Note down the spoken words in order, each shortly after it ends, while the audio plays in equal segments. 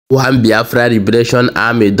One Biafra Liberation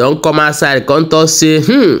Army don't come outside come talk say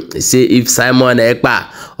if Simon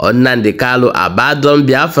Ekpa or Nnamdi abandon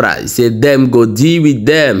Biafra, say them go deal with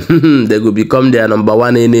them. They go become their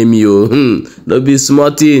 #1 enemy. No be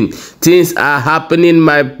small thing. Things are happening,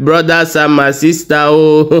 my brothers and my sister.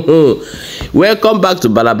 Welcome back to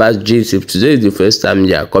Balabas Gist. If today is the first time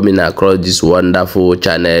you are coming across this wonderful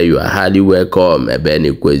channel, you are highly welcome.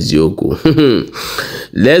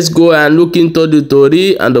 Let's go and look into the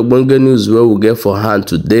story and the bonga news where we get for hand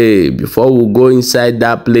today. Before we go inside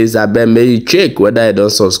that place, I bet may you check whether you don't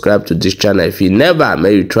subscribe to this channel. If you never,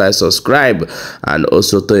 may you try subscribe and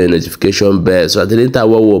also turn your notification bell so that later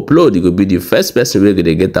when we upload, you will be the first person we're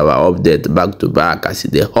gonna get our update back to back as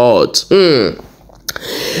it hot.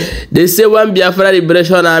 They say one Biafra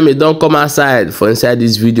Liberation Army don't come outside for inside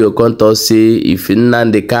this video content say if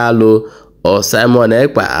Nnamdi or Simon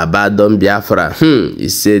Ekpa abandon Biafra, he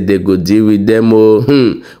said they go deal with them.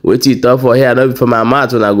 What you talk for here, not for my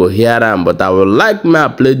mouth when I go hear them, but I would like me to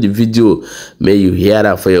play the video. May you hear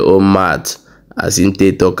them for your own mouth as in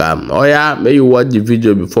they talk. Oh yeah, may you watch the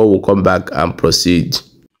video before we come back and proceed.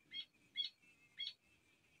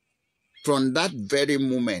 From that very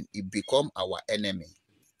moment, it become our enemy.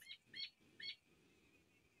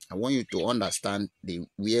 I want you to understand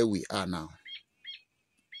where we are now.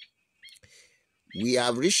 We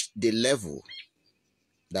have reached the level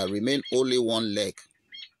that remain only one leg,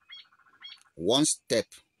 one step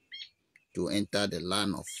to enter the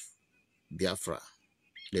land of Biafra,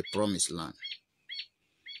 the promised land.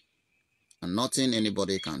 And nothing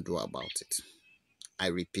anybody can do about it. I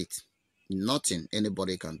repeat, nothing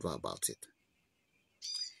anybody can do about it.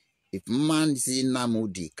 If Mazi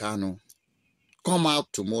Nnamdi Kanu come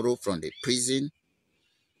out tomorrow from the prison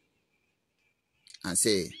and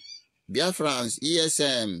say, Biafrans,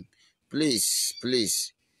 ESM,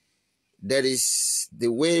 please, there is the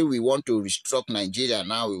way we want to restructure Nigeria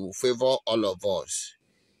now. We will favor all of us.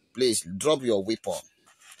 Please drop your weapon.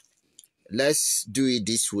 Let's do it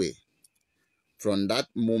this way. From that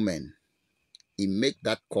moment, he make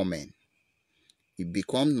that comment. He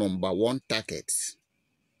become #1 target.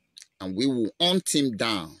 And we will hunt him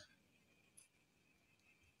down.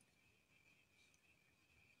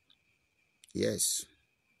 Yes,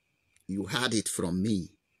 you heard it from me.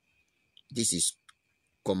 This is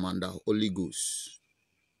Commander Holy Ghost.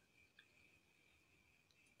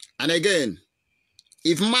 And again,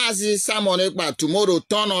 if Mazi Simon Ekpa tomorrow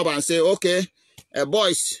turn up and say, okay,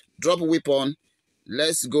 boys, drop weapon,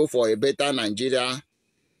 let's go for a better Nigeria,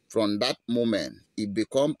 from that moment, he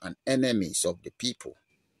become an enemy of the people.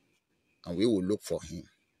 And we will look for him.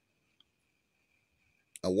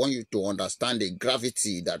 I want you to understand the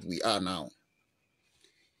gravity that we are now.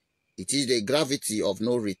 It is the gravity of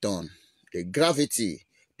no return. The gravity,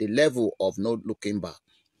 the level of no looking back.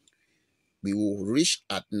 We will reach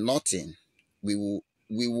at nothing. We will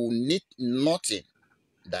need nothing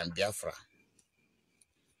than Biafra.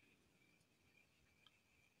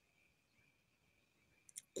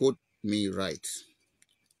 Quote me right.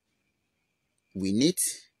 We need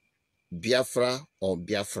Biafra or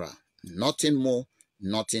Biafra. Nothing more,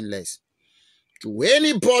 nothing less. To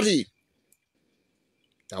anybody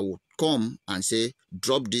that would come and say,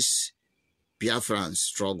 drop this Biafran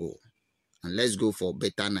struggle and let's go for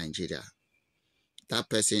better Nigeria. That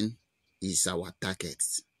person is our target,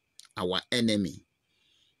 our enemy.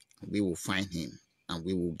 We will find him and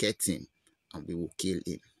we will get him and we will kill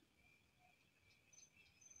him.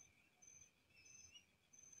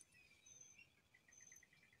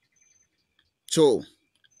 So,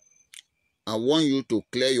 I want you to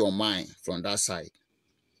clear your mind from that side.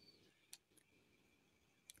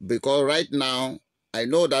 Because right now, I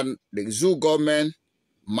know that the zoo government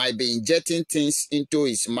might be injecting things into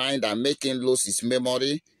his mind and making lose his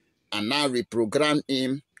memory and now reprogram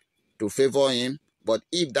him to favor him. But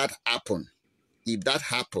if that happen,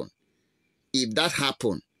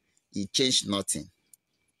 it changed nothing.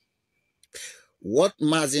 What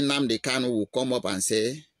Mazi Nnamdi Kanu will come up and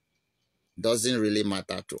say doesn't really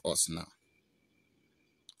matter to us now.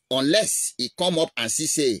 Unless he come up and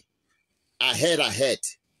say, ahead,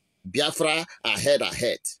 Biafra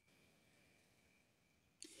ahead.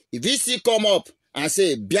 If he still come up and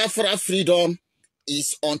say Biafra freedom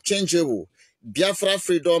is unchangeable, Biafra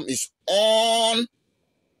freedom is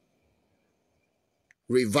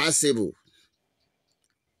unreversible,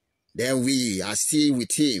 then we are still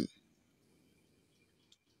with him.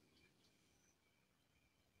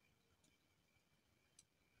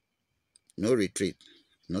 No retreat,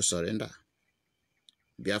 no surrender.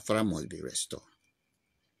 Biafra must be restored.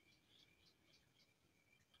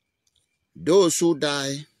 Those who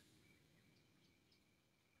die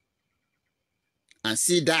and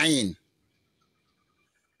see dying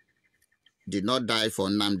did not die for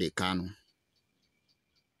Nnamdi Kanu.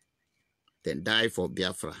 Then die for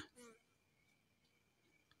Biafra.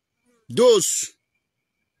 Those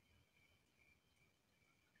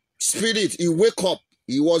spirit, he wake up.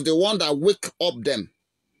 He was the one that wake up them.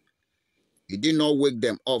 He did not wake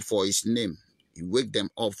them up for his name. He wake them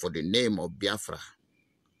up for the name of Biafra.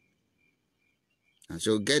 And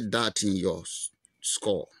so get that in your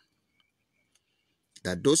score.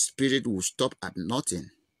 That those spirits will stop at nothing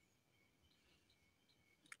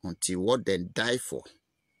until what they die for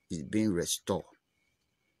is being restored.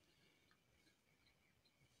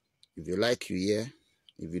 If you like, you hear.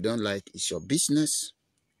 If you don't like, it's your business.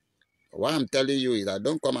 What I'm telling you is that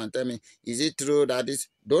don't come and tell me, is it true that this?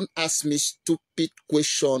 Don't ask me stupid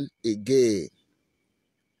question again.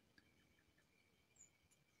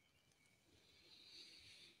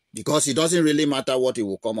 Because it doesn't really matter what he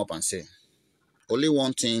will come up and say. Only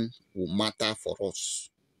one thing will matter for us.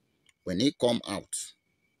 When he come out,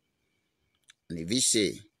 and if he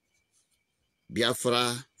say,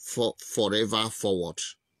 Biafra forever forward,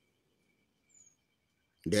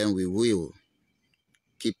 then we will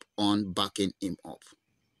keep on backing him up.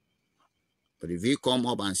 But if he come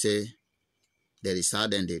up and say, there is how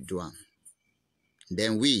then they do him,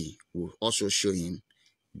 then we will also show him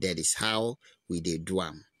that is how we they do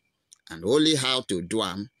him. And only how to do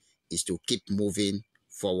him is to keep moving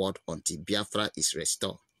forward until Biafra is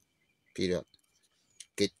restored. Period.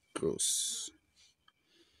 Get close.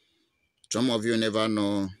 Some of you never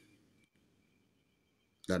know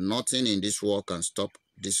that nothing in this world can stop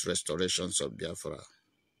these restorations of Biafra.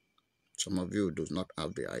 Some of you do not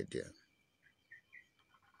have the idea.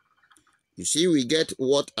 You see, we get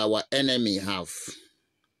what our enemy have,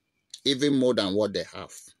 even more than what they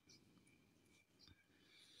have.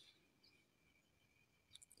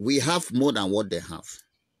 We have more than what they have.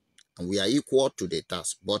 And we are equal to the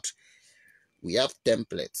task. But we have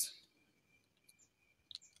templates.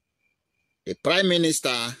 The Prime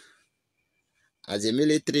Minister, as a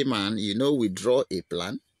military man, you know, we draw a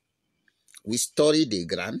plan. We study the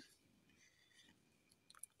ground.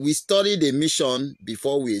 We study the mission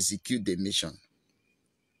before we execute the mission.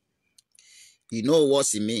 You know what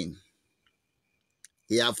he means.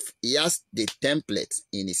 He has the template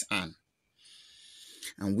in his hand.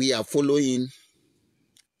 And we are following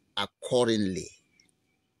accordingly.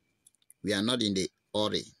 We are not in the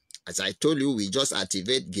hurry. As I told you, we just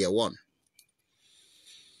activate gear 1.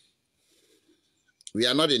 We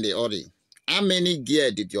are not in the hurry. How many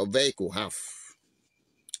gear did your vehicle have?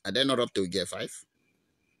 Are they not up to gear 5?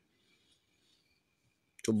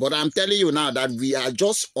 So, but I'm telling you now that we are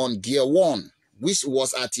just on gear 1, which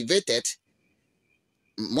was activated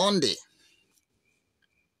Monday.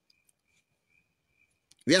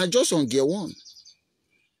 We are just on gear 1.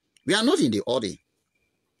 We are not in the hurry.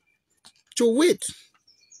 So wait.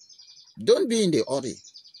 Don't be in the hurry.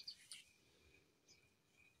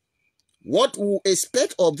 What we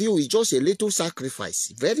expect of you is just a little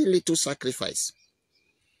sacrifice. Very little sacrifice.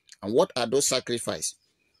 And what are those sacrifices?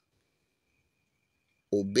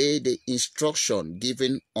 Obey the instruction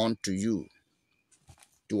given unto you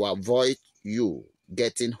to avoid you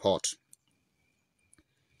getting hurt.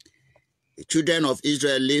 The children of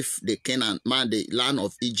Israel left the the land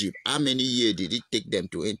of Egypt. How many years did it take them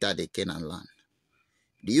to enter the Canaan land?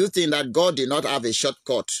 Do you think that God did not have a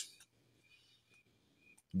shortcut?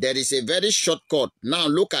 There is a very shortcut. Now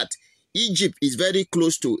look at Egypt is very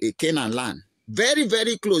close to a Canaan land. Very,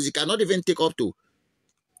 very close. You cannot even take up to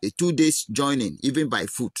a 2 days journey, even by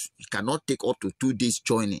foot. You cannot take up to 2 days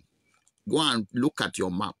journey. Go and look at your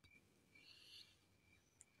map.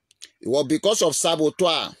 It was because of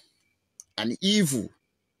saboteur and evil.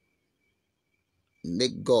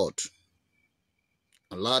 Make God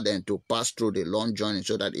allow them to pass through the long journey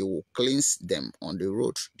so that it will cleanse them on the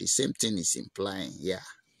road. The same thing is implying here.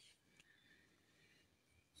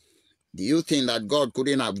 Do you think that God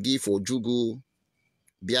couldn't have given Ojugu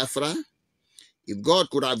Biafra? If God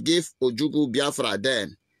could have given Ojugu Biafra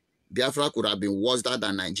then, Biafra could have been worse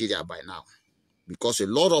than Nigeria by now. Because a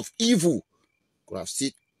lot of evil could have still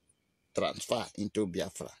transferred into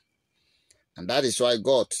Biafra. And that is why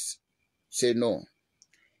God said, no.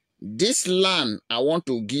 This land I want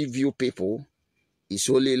to give you people is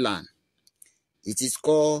holy land. It is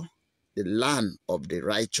called the land of the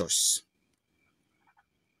righteous.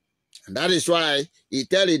 And that is why he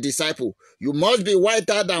tell his disciple, you must be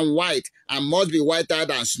whiter than white and must be whiter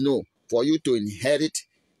than snow for you to inherit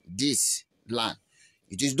this land.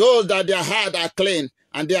 It is those that their heart are clean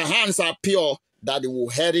and their hands are pure that they will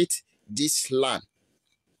inherit this land.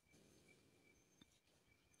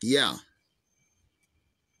 Yeah.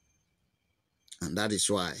 And that is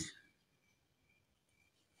why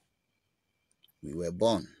we were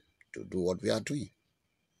born to do what we are doing.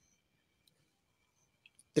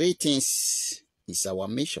 3 things is our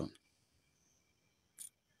mission: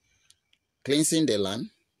 cleansing the land,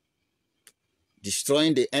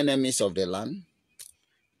 destroying the enemies of the land,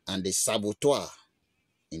 and the saboteur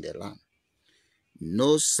in the land.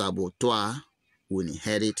 No saboteur will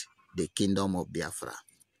inherit the kingdom of Biafra.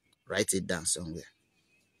 Write it down somewhere.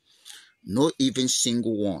 No even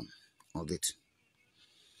single one of it.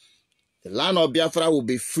 The land of Biafra will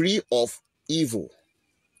be free of evil.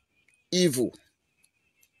 Evil.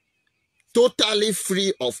 Totally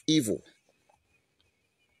free of evil.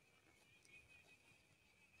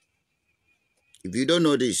 If you don't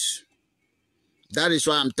know this, that is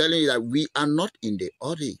why I'm telling you that we are not in the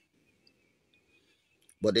hurry.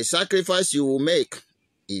 But the sacrifice you will make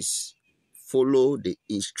is follow the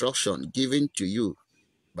instruction given to you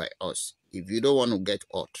by us. If you don't want to get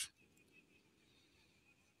hurt.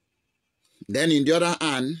 Then in the other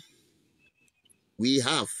hand, we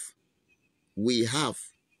have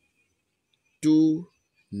 2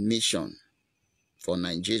 missions for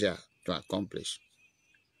Nigeria to accomplish.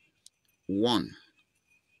 1,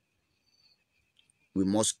 we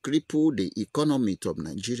must cripple the economy of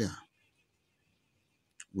Nigeria,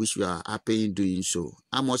 which we are happy doing so.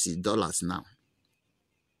 How much is dollars now?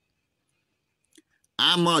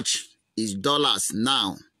 How much is dollars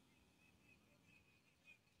now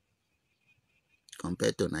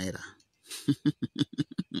compared to Naira?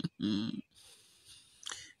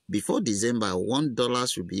 Before December,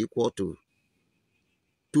 $1 should be equal to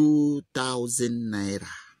 2,000 Naira.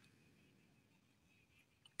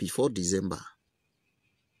 Before December.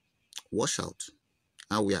 Watch out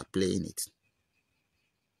how we are playing it.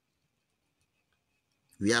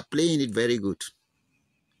 We are playing it very good.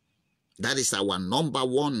 That is our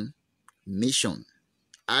 #1 mission.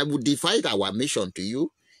 I would divide our mission to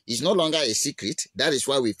you. It's no longer a secret. That is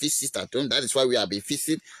why we feast at home. That is why we have been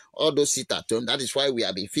feasting all those sit at home. That is why we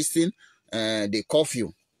have been feasting the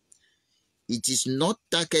curfew. It is not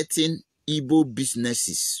targeting Igbo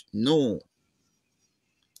businesses. No.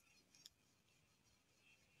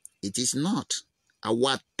 It is not.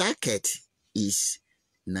 Our target is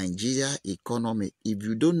Nigeria economy. If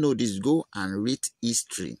you don't know this, go and read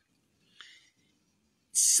history.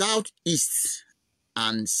 Southeast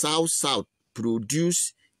and South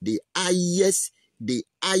produce the highest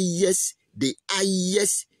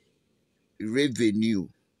revenue.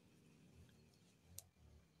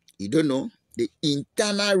 You don't know? The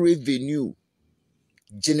internal revenue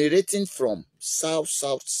generating from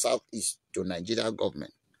Southeast to Nigeria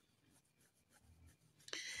government.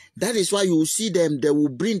 That is why you will see them, they will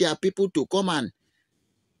bring their people to come and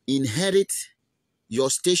inherit your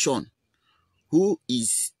station. Who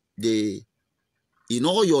is the, in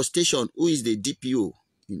all your station, who is the DPO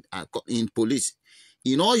in police?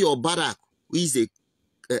 In all your barrack, who is the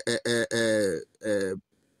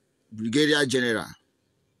brigadier general?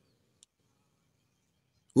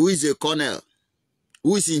 Who is the colonel?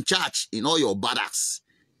 Who is in charge in all your barracks?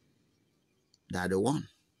 They are the one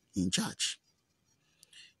in charge.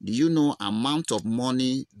 Do you know amount of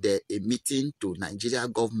money they're emitting to Nigeria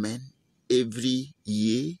government every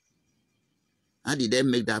year? How did they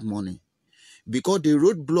make that money? Because the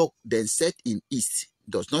roadblock then set in East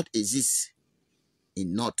does not exist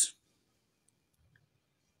in North.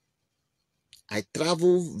 I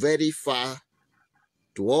travel very far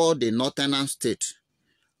to all the northern states.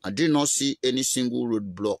 I did not see any single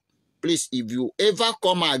roadblock. Please, if you ever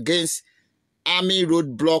come against army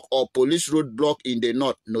roadblock or police roadblock in the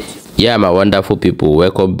north, notify. Yeah, my wonderful people,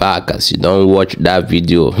 welcome back. As you don't watch that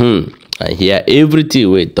video and hear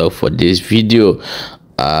everything we talk for this video,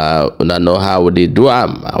 I know how they do.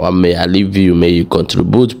 May I leave you, may you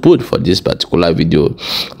contribute put for this particular video.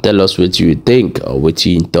 Tell us what you think or what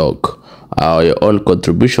you talk. Your own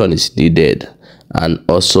contribution is needed. And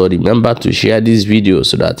also remember to share this video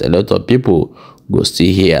so that a lot of people go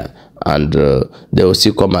still here and they will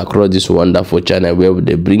still come across this wonderful channel where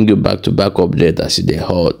they bring you back-to-back update as they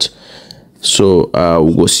hot. So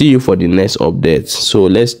we'll go see you for the next update. So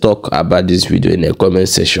let's talk about this video in the comment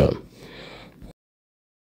section.